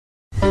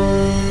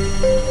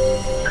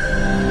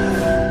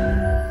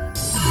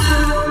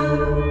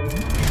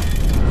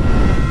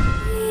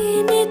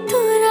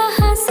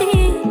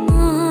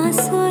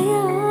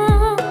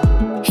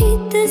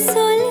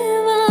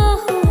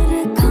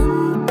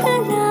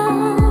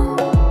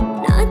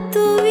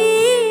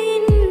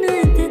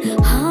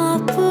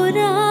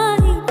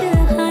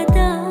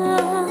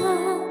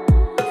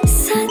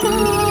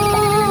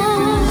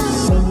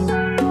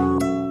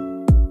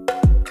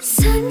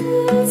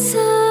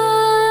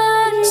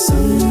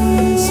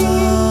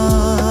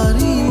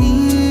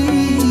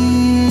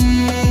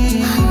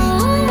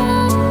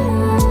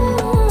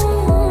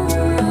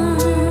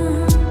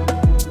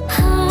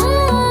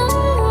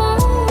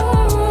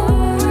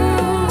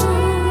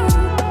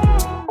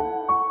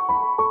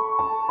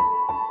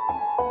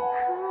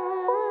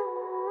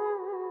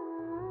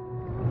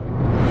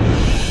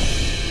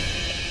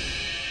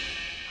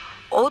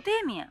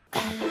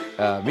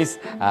Miss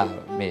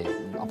මේ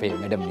අපේ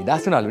madam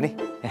නිදාස් වුණාලුනේ.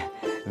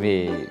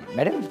 මේ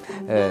මැඩම්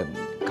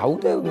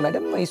කවුද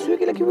මැඩම් ඉස්සුවේ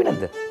කියලා කිව්වේ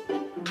නැද්ද?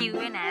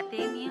 කිව්වේ නෑ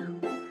තේමියා.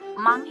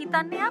 මං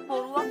හිතන්නේ යා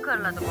බොරුවක්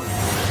කරලාද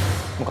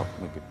මොකක්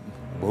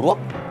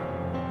බොරුවක්?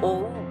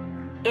 ඔව්.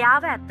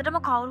 එයාව ඇත්තටම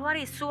කවුරු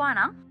හරි ඉස්සුවා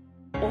නම්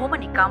ඔහොම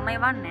නිකම්ම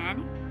එවන්නේ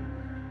නෑනේ.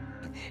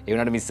 ඒ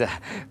වුණාට මිස්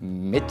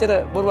මෙච්චර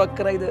බොරුවක්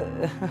කරයිද?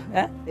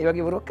 ඈ ඒ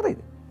වගේ බොරුවක් කරයිද?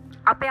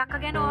 අපේ අක්කා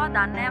ගැන ඔයා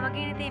දන්නේ නැහැ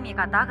වගේනේ තේමිය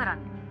කතා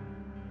කරන්නේ.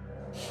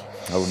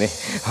 ඔව්නේ.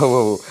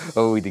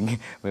 ඔව් ඉතින්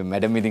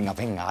මැඩම් ඉතින්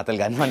අපෙන් ආතල්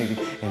ගන්නවනේ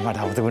ඉතින් මට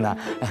අමතක වුණා.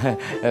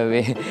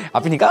 මේ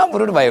අපි නිකන්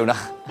බොරුවට බය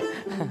වුණා.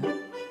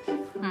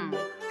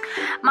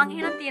 මං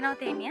එහෙනම් තියනවා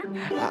තේමිය.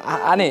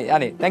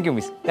 අනේ thank you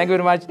miss. Thank you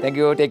very much. Thank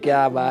you. Take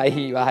care.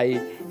 Bye. Bye.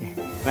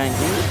 මං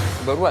කිව්වේ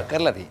බොරුවක්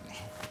කරලා තියෙන්නේ.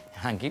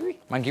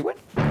 මං කිව්වේ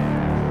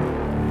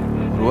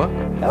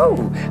ඔව්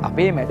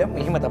අපේ මැඩම්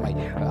එහෙම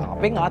තමයි.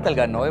 අපෙන් ආතල්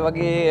ගන්න ඔය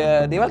වගේ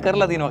දේවල්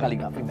කරලා දිනවා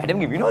කලින්. අපේ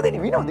මැඩම්ගේ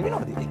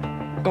විනෝදනේ.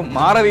 කො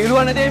මාර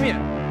වේලුවා නැතේ මිය.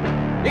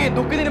 ඒ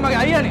දුක් විඳින මගේ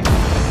අයියානේ.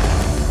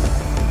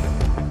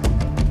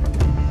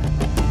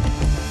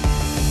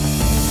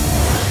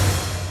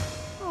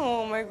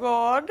 Oh my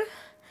god.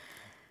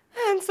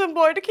 Handsome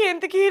boy ට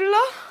කේන්ති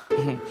කිහිල්ලා.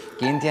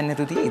 කේන්තියක්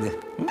නැතු තියෙයිද?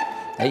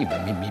 ඇයි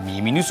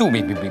මේ මිනිස්සු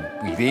මේ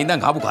ඉතින්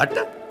ඉඳන් ආපු කට්ට?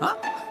 හා?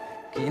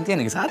 කේන්තියක්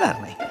නෙක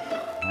සාධාරණයි.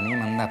 අනේ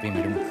මන්ද අපේ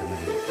මැඩම්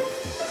කරන්නේ.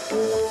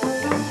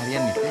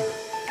 හරියන්නේ නැහැ.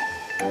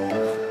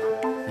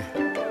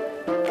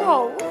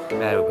 ඔව්.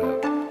 බෑ.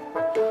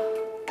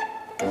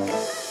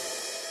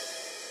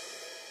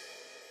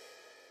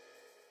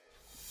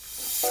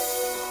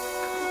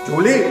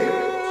 Julie!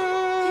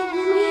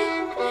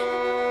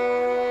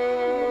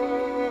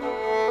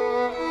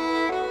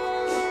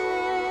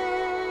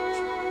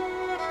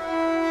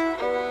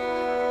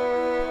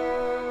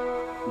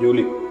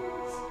 Julie.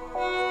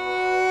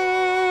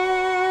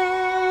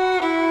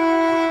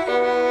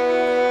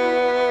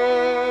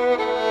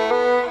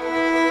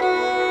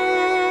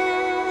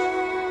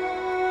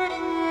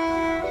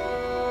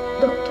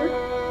 Doctor?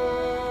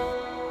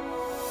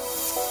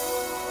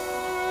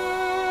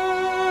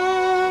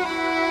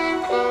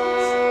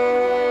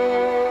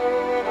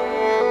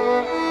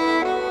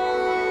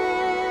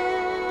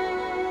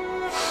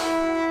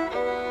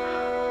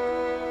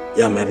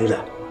 Ya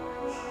මැරිලා.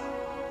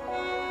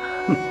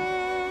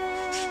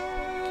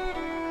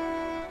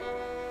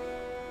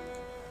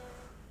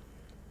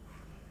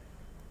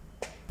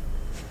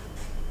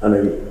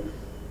 අනේ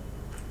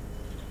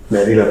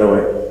මැරිලා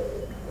තමයි.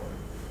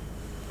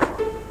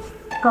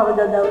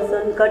 කවදා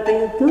දවසන්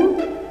කටයුතු?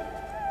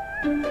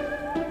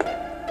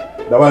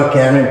 දවල්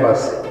කෑමෙන්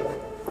පස්සේ.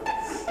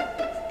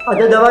 අද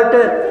දවල්ට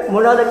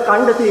මොනවද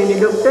කන්න තියෙන්නේ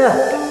ડોක්ටර්?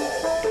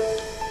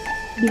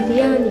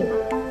 බිරියානි.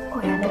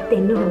 ඔයාලත්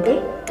එන්න හොඳේ.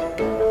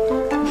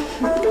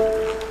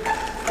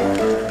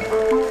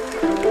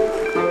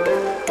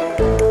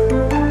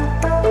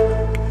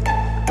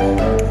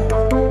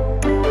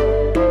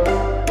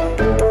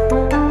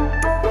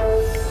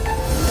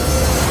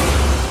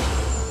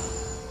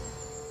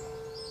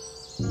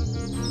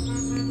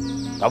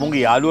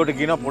 තමුන්ගේ යාළුවට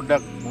කියන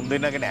පොඩ්ඩක් මුන්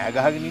දෙන්නගෙන ඈ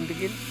ගහගෙන ඉන්න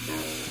කියලා.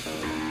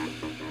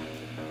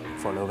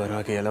 ෆලෝ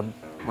කරා කියලා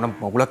මොන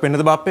මගුලක්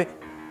වෙන්නද බාප්පේ?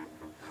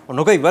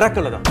 ඔන්නක ඉවරක්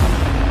කළා දැන්.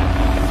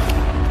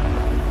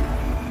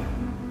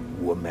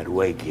 ඌව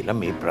මරුවයි කියලා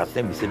මේ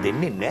ප්‍රශ්නේ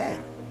විසඳෙන්නේ නැහැ.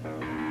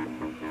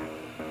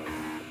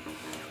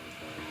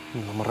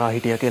 මම රා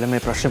හිටියා කියලා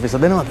මේ ප්‍රශ්න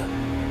විසඳෙනවද?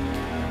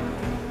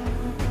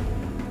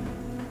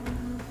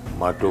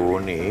 මට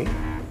ඕනේ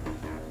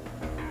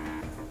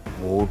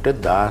මූට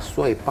දාස්ව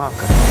එපා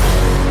කරන්න.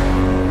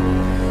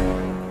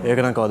 ඒක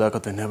නම්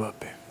කවදාකවත් වෙන්නේ නැහැ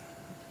බාප්පේ.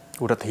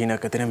 උඩට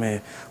හීනක් ඇතිනේ මේ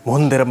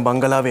මොන්දරම්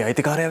බංගලාවේ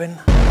අයිතිකාරයා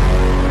වෙන්න.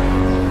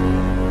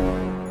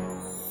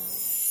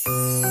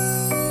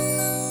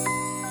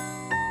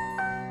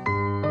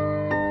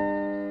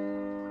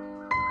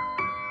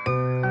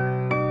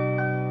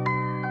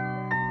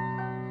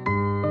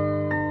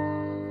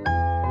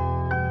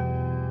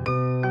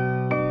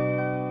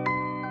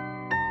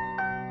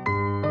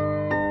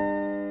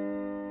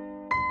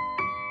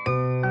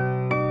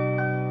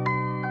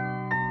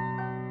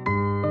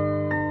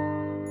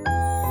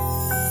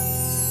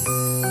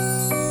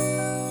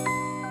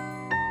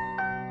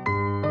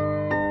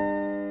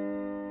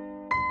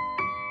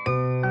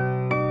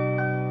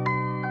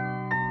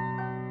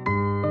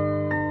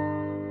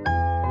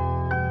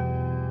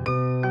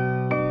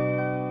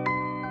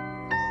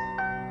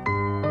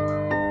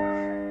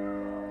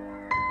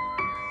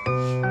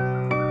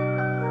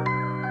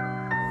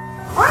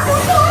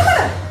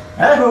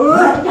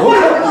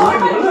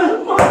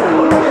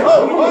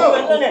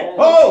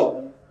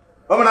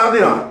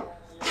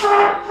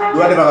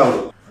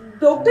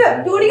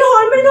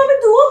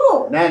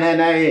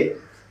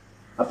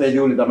 අපේ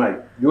ජූලි තමයි.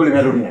 ජූලි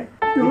මැරුණේ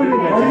නැහැ. ජූලි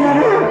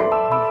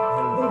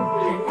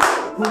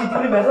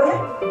මැරුණේ?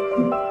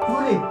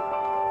 ජූලි.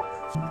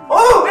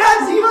 ඔව් මෙයා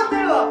ජීවත්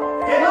වෙනවා.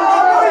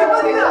 එනවා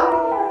ඉපදිනා.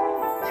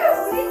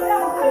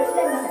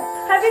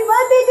 Happy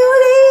birthday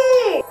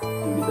Julie!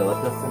 ජූලි දවස්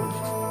ලස්සන.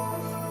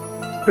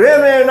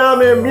 ප්‍රේමේ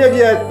නාමයෙන් මිය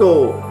ගිය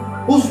ඇත්තෝ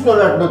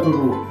හුස්මලක්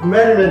නැතුරු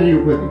මැරි මැරි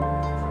උපදී.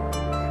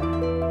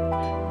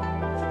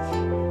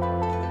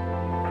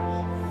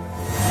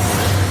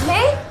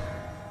 මේ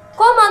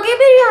කො මගේ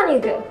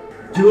බිරියානිද?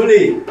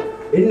 ජූලි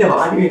එන්න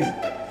වාඩි වෙන්න.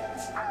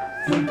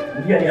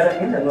 බිරියානි අරන්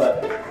එන්න නෝ.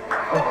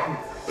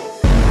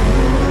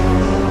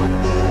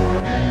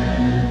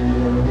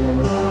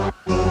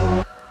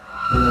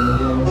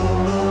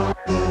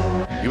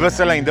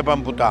 ඉවසලා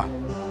ඉඳපන් පුතා.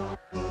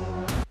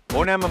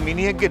 ඕනෑම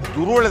මිනිහෙක්ගේ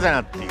දුර්වල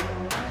තැනක් තියෙනවා.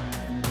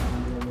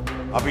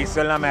 අපි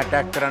ඉස්සෙල්ලාම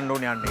ඇටැක් කරන්න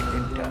ඕනේ යන්නේ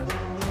එතෙන්ට.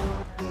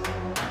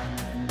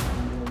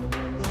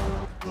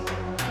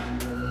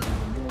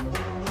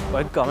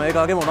 ඔය ගම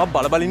එකාගේ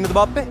මොනවද බල ඉන්නද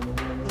බාප්පේ?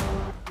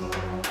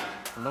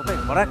 මොනක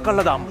ඉවරක්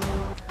කළා දාමු.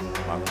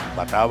 මං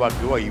කතාවක්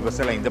කිව්වා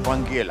ඉවසලා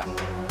ඉඳපන් කියලා.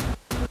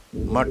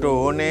 මට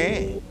ඕනේ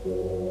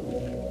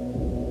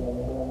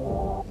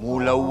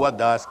මූලව්ව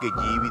දාස්ගේ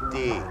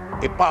ජීවිතේ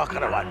එපා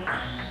කරවන්න.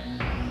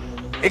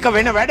 ඒක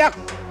වෙන වැඩක්.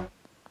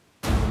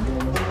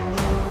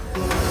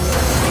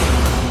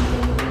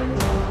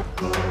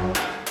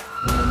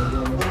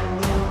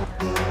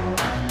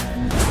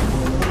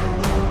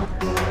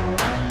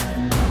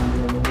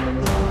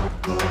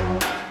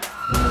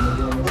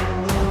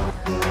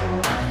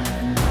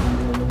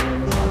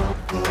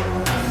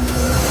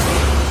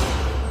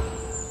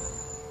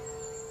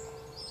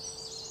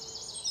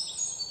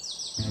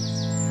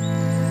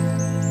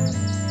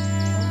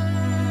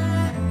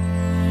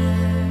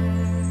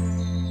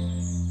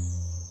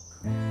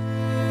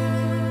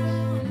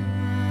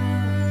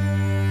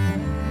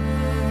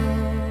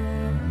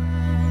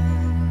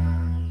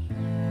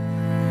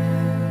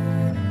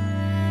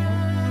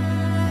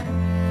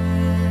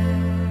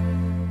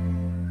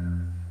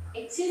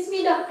 Excuse me,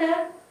 doctor.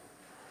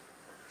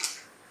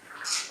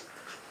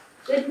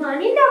 Good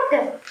morning,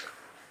 doctor.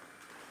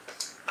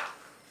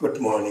 Good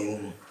morning.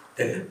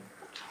 එන්න.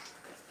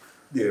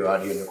 දිව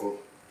වාඩි වෙනකෝ.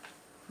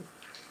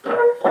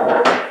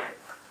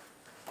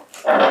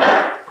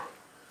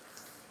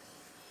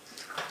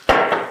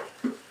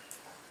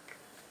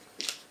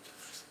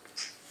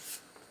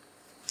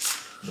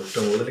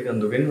 ડોક્ટર මොකද ටිකක්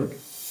දුගෙන්නොත්?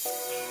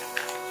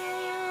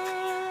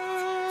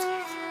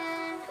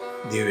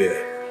 දිවේ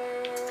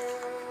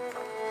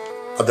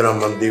අද නම්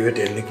මං දිවට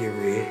එන්න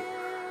කිව්වේ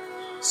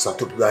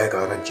සතුටුදායක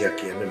ආරංචියක්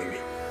කියන්න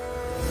නෙවෙයි.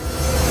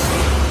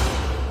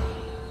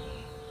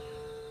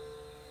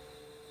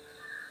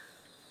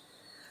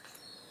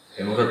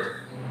 ඒ මොකද?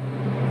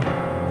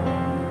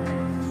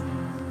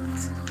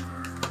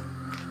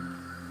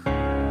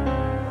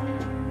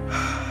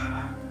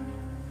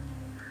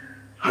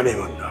 අනේ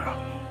මන්දාරා.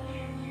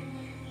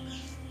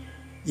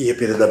 ඊයේ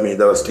පෙරේද මේ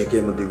දවස්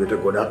ටිකේම දිවට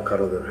ගොඩක්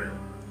කරදර.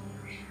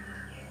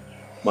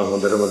 මම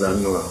හොඳටම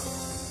දන්නවා.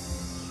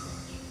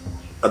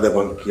 අද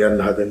මං කියන්න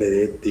හදන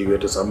දේ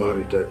දිවට සමහර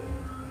විට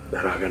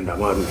දරා ගන්න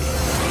අමාරුයි.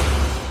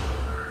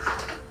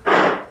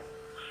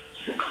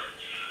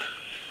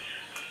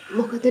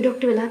 මොකද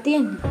ડોක්ටර් වෙලා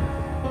තියෙන්නේ?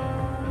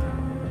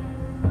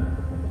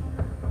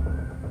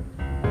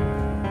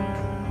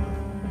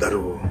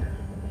 දරුවෝ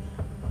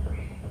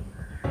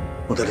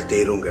මොකද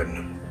තේරුම්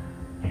ගන්න.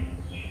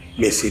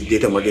 මේ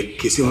සිද්ධියට මගේ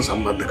කිසිම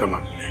සම්බන්ධකමක්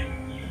නැහැ.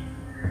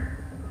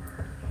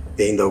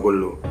 ඒ හින්දා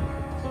ඔයගොල්ලෝ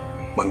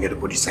මං ගැන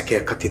පොඩි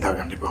සැකයක් හිතා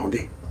ගන්න එපා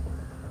හොඳේ.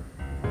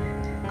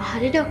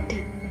 හරි ડોක්ටර්.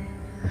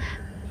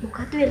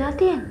 මොකද වෙලා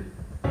තියෙන්නේ?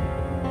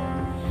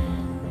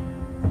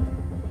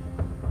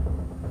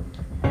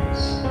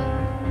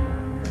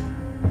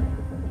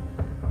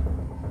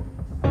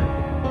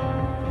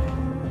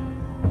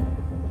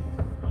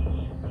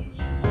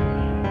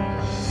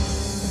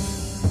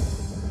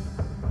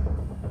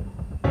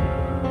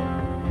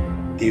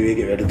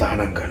 දිවේගේ වැඩ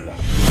තහනම් කරලා.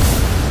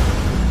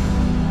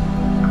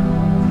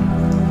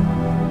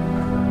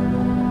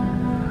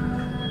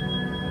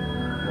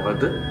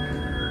 මොකද්ද?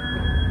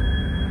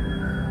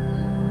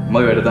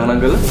 මගේ වැඩ තහනම්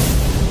කළා?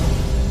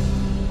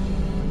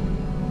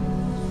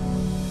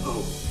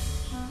 ඔව්.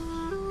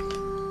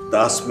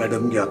 දාස්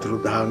මැඩම්ගේ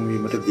අතුරුදහන්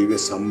වීමට දිව්‍ය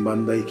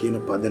සම්බන්ධයි කියන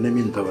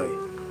පදනමින් තමයි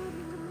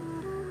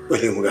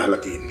ඔලෙම ගහලා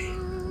තියෙන්නේ.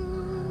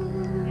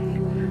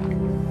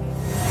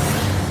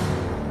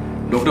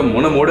 ડોක්ටර්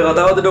මොන මෝඩ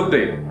කතාවක්ද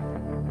ડોක්ටර්?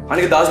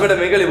 අනික දාස් මැඩම්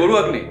මේකලේ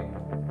බොරුවක් නේ.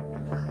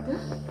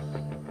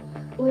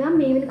 ඔයා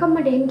මේ වෙනකම්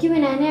මට එහෙම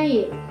කිව්වේ නෑ නේ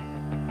අයියේ.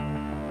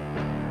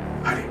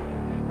 හරි.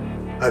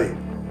 හරි.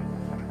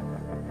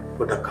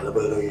 පොඩක්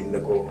කලබල වෙ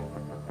ඉන්නකෝ.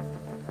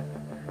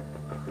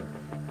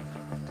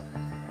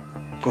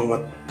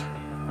 කොහොමද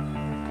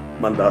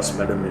මන් දාස්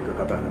මැඩම් එක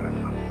කතා කරන්න.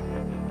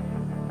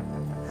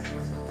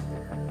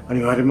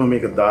 අනිවාර්යයෙන්ම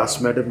මේක දාස්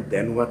මැඩම්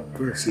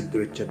දැනුවත්ව සිද්ධ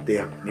වෙච්ච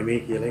දෙයක් නෙමෙයි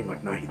කියලායි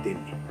මට නම්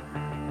හිතෙන්නේ.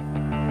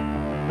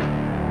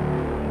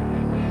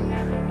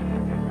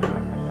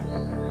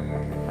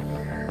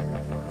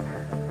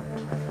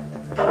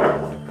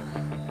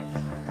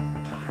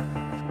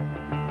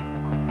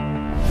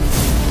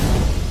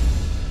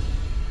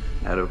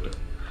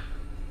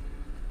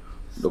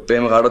 ડોක්ටර්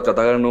එහෙම කාටවත්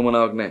කතා කරන්න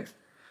ඕමනාවක් නැහැ.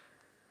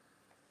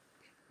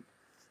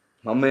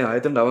 මම මේ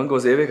ආයතනට අවංකව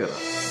සේවය කරා.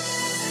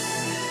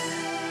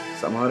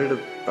 සමහර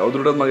විට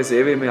තවදුරටත් මගේ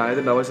සේවය මේ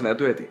ආයතනට අවශ්‍ය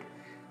නැතුව ඇති.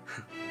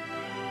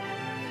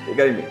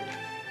 ඒකයි මේ.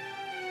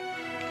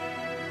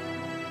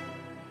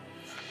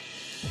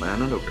 මම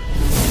යනවා ડોක්ටර්.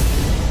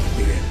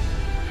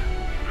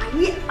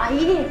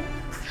 අයියේ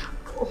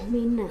ඔහොම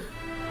ඉන්න.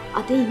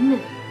 අද ඉන්න.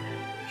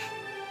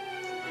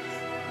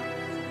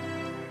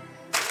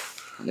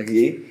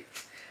 නැගී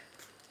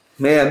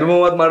මේ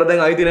ඇඳුමවත් මට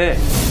දැන් අයිති නෑ.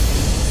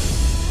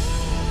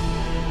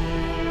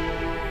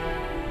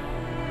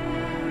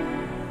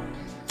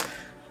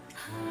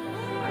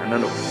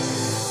 අනනෝ.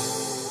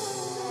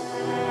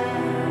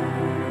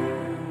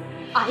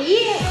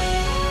 අයියේ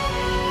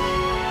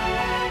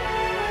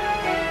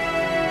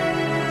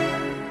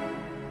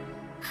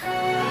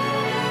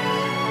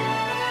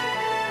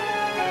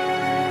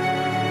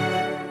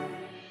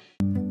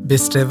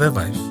Best ever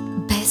wife.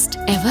 Best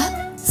ever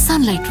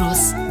sunlight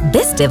rose.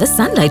 Best ever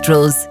sunlight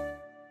rose.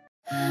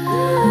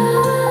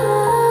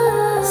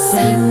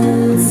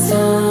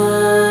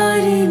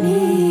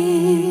 Sansarini.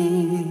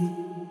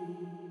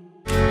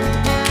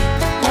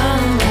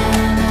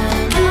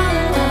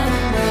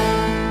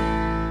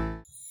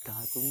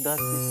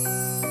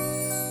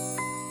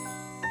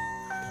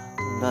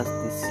 Tundas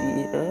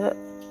disiya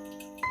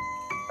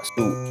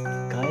asu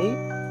kai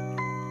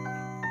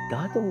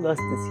tundas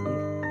disiya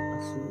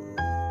asu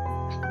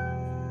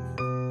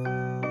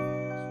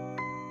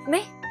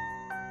මේ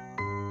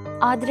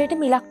ආදරයට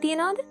මිලක්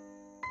තියනවද?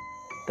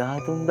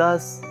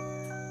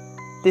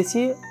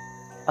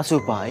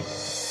 13,285යි.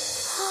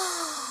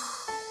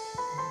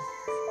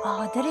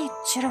 ආදරේ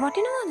එච්චර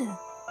වටිනවද?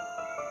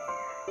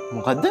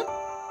 මොකද්ද?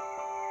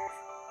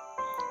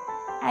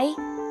 ඇයි?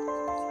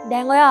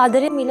 දැන් ඔය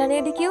ආදරේ මිල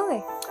නේද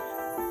කිව්වේ?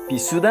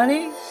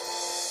 පිස්සුදනේ.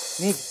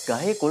 මේ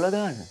ගහේ කොළ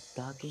ගන්න.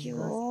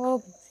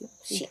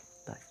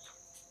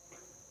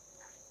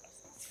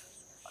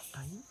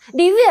 13,285යි.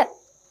 දිව්‍ය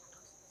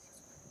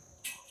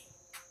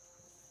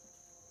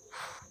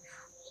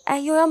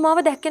ඇයි ඔයා මාව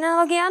දැක්කේ නෑ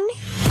වගේ යන්නේ?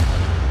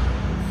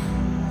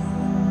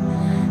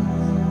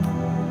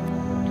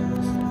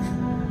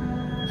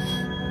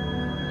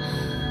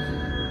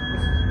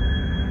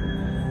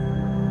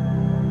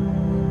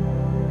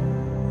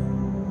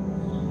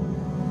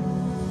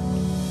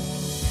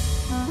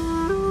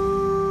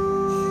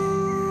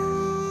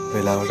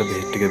 වෙලාවට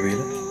බෙහෙත් ටික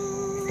බීලා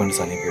ඉක්මනට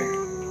සනීප වෙන්න.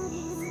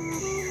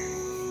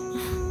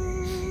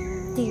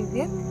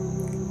 දිව්‍ය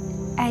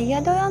ඇයි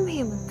අද ඔයා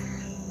මෙහෙම?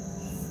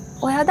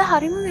 ඔයාද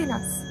හරිම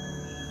වෙනස්.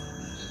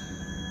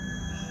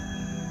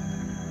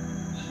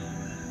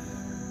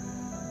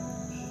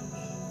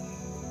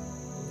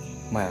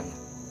 මයන්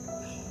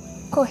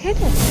කොහෙද?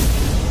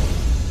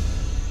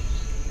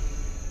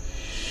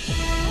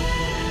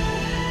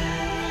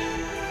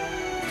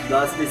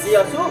 දාස්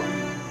 280.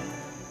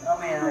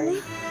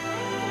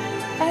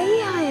 ඇයි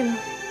ආයෙම?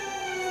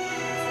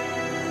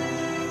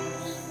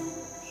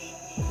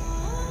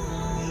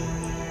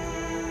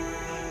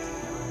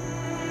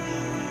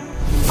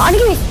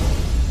 අනිකේ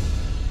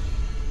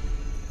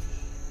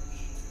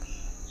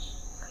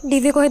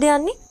දිව්‍ය කොහෙද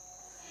යන්නේ?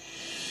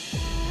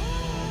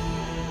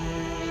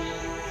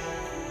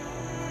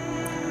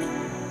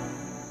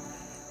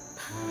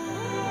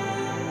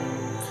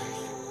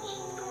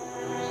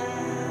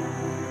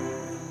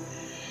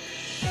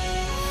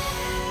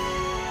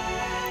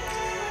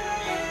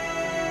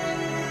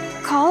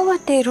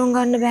 කවවත් තේරුම්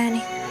ගන්න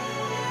බෑනේ.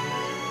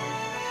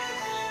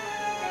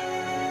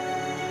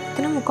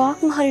 එතන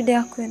මොකක්ම හරි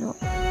දෙයක් වෙනවා.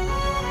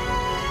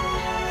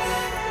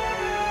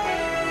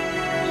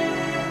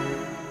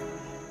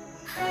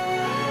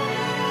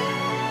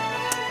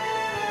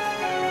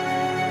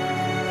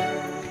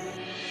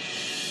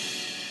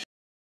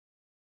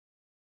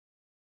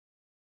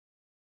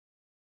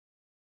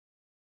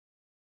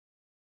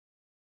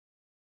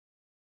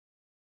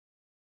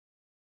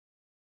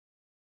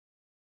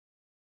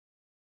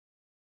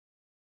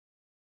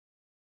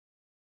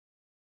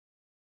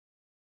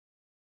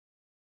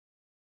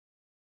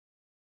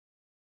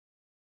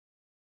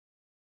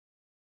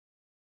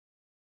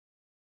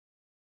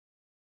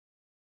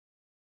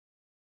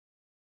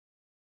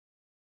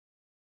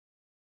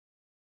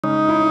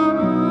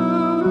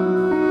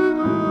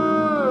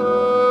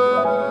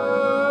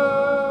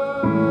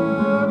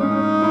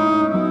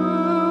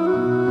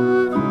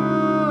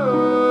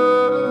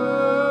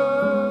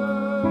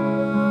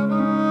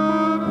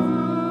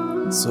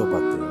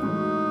 සුවපත්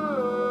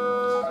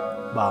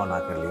භාවනා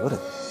කරලා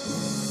ඉවරද?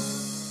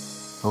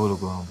 ඔව්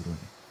ලොකු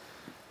හාමුදුරුවනේ.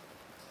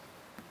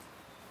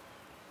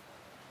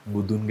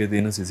 බුදුන්ගේ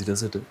දෙන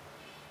සිසිලසට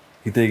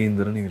හිතේ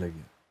ගින්දර නිවිලා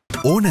ගියා.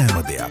 ඕනෑම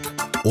දෙයක්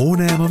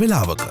ඕනෑම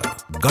වෙලාවක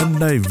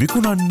ගන්නයි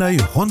විකුණන්නයි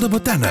හොඳම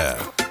තැන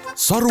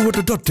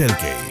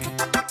සරුවට.lk.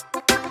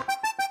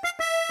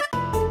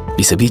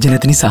 විස බීජ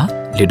නැති නිසා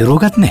ලෙඩ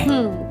රෝගත්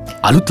නැහැ.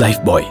 අලුත් ලයිෆ්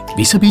බොයි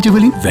විස බීජ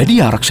වලින්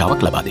වැඩි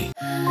ආරක්ෂාවක් ලබා දෙයි.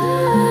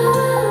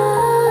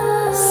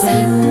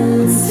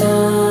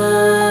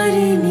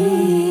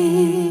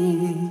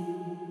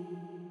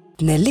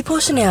 නෙල්ලි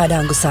පෝෂණය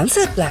ආඩාංගු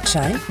සන්සිල්ක් බ්ලැක්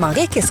ෂයින්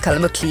මගේ කෙස්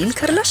කලම ක්ලීන්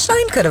කරලා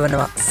ෂයින්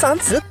කරවනවා.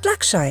 සන්සිල්ක්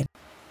black shine.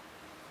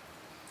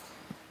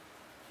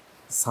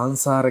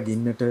 සංසාර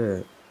ගින්නට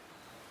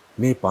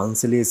මේ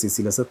පන්සලේ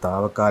සිසිලස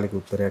తాවකාලික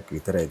උත්තරයක්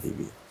විතරයි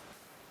දිවි.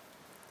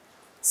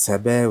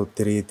 සැබෑ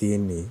උත්තරේ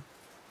තියෙන්නේ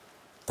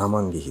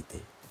තමන්ගේ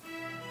හිතේ.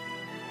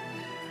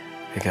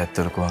 ඒක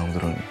ඇත්තට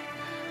කොහොමදරුනේ?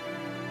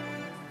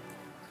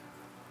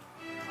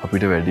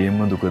 අපිට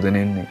වැඩියෙන්ම දුක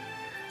දෙන්නේ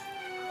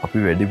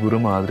අපි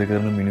වැඩිපුරම ආදර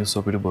කරන මිනිස්සු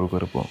අපිට බොරු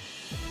කරපුවා.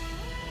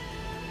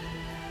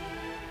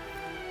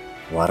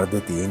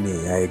 වරද තියෙන්නේ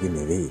ඒ අයගේ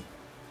නෙවෙයි.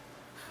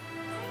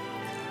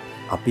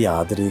 අපි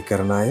ආදරය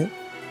කරන අය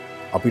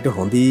අපිට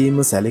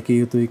හොඳින්ම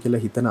සැලකිය යුතුයි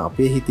කියලා හිතන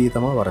අපේ හිතේ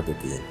තමයි වරද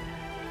තියෙන්නේ.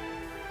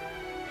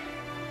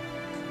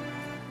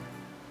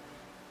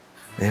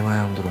 එහෙමයි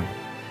අඳුරන්නේ.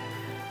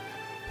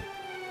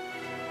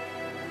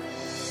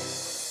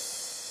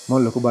 මම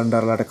ලොකු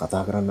බණ්ඩාරලාට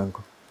කතා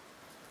කරන්නම්කෝ.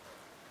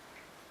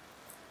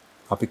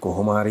 අපි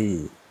කොහොම හරි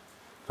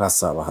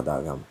රස්සාව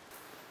හදාගමු.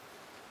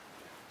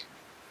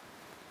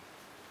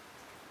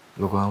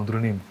 ලොකු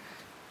අඳුරන්නේ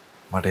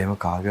මට එහෙම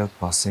කාගේවත්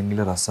පස්සෙන්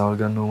ගිහලා රස්සාවල්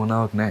ගන්න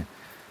උවමනාවක් නැහැ.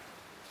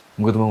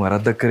 මොකද මම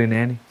වරද්දක් කරේ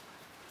නැහනේ.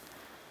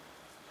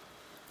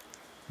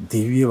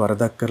 දිව්‍ය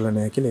වරදක් කරලා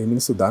නැහැ කියලා මේ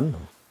මිනිස්සු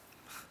දන්නවා.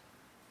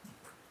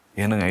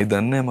 එහෙනම් ඇයි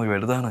දන්නේ නැහැ මගේ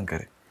වැඩදානම්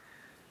කරේ?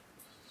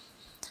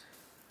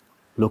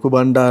 ලොකු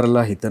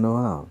බණ්ඩාරලා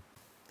හිතනවා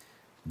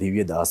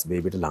දිව්‍ය දාස්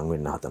බේබිට ලං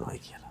වෙන්න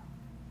හදනවායි කියලා.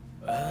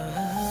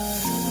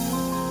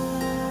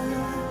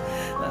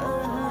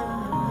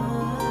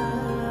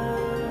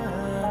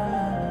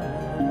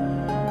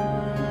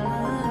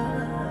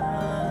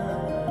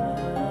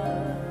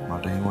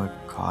 මට එහෙම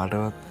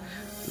කාටවත්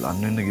ලං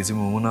වෙන්න කිසිම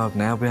උවමනාවක්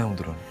නැහැ අපේ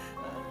අමුතුරනේ.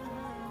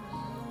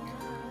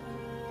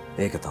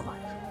 ඒක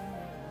තමයි.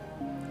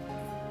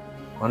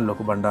 මම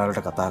ලොකු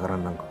බණ්ඩාරලට කතා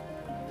කරන්නම්කෝ.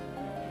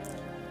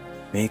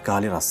 මේ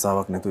කාලේ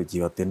රස්සාවක් නැතුව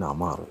ජීවත් වෙන්න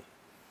අමාරුයි.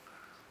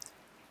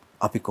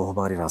 අපි කොහොම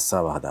හරි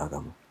රස්සාව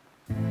හදාගමු.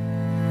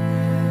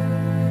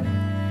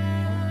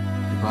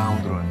 ඉබා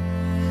අමුතුරනේ.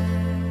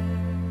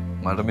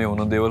 මට මේ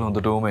වුණ දේවල්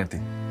හොඳටම ඇති.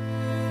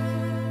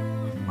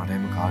 මට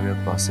එහෙම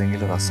කාගේවත් පස්සෙන්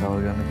ගිහලා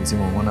රස්සාවල් ගන්න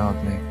කිසිම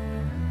උවමනාවක් නැහැ.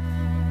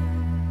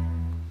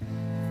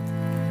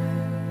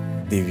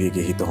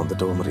 දිව්‍යගේ හිත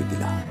හොඳටම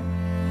රිදිලා.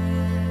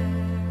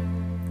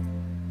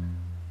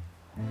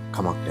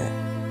 කමක් නැහැ.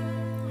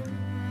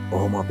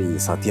 ඔහොම අපි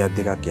සතියක්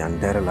දෙකක්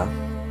යන්න ඇරලා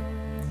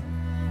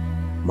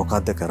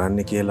මොකද්ද කරන්න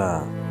කියලා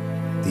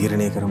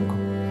තීරණය කරමුකෝ.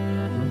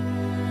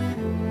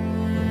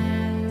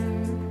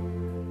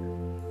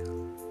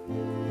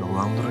 ලොකු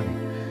අමුතුරනේ.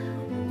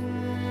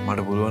 මට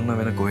පුළුවන් නම්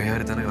වෙන කොහේ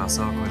හරි තැනක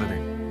රස්සාවක් හොයලා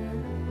දෙන්න.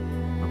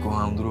 ලොකු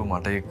අමුතුරෝ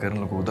මට ඒක කරන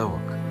ලොකු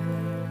උදව්වක්.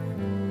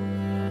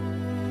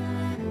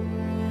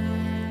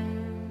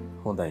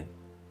 හොඳයි.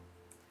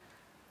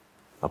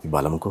 අපි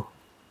බලමුකෝ.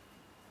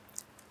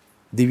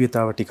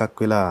 දිව්‍යතාව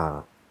ටිකක්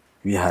වෙලා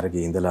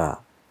විහාරයේ ඉඳලා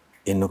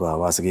එන්නකෝ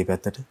ආවාසගේ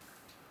පැත්තට.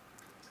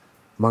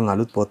 මං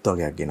අලුත් පොත්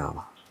වගේක්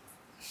ගෙනාවා.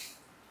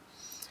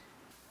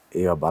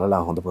 ඒවා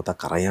බලලා හොඳ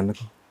පොතක් අරන්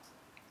යන්නකෝ.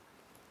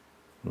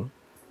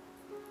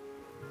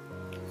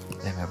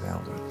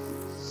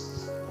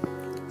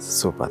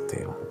 සුවපත්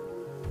වේවා.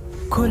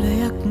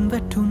 කොළයක්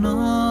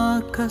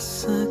වැටුණා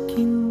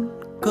කසකින්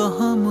කහ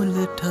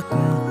මුලටත්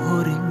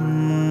හොරින්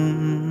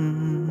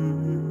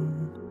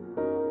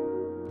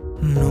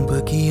නුඹ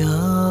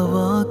ගියා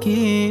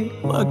වාගේ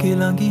මගේ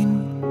ළඟින්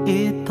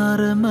ඒ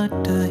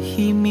තරමට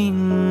හිමින්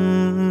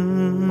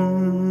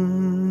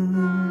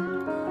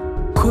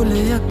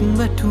කොළයක්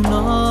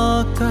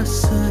වැටුණා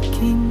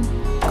කසකින්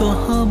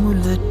කහ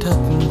මුලටත්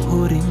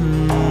හොරින්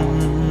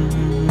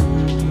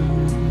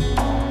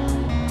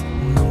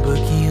නුඹ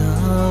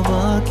ගියා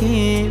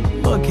වාගේ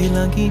මගේ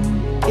ළඟින්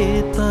ඒ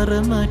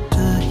තරමට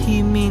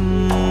හිමින්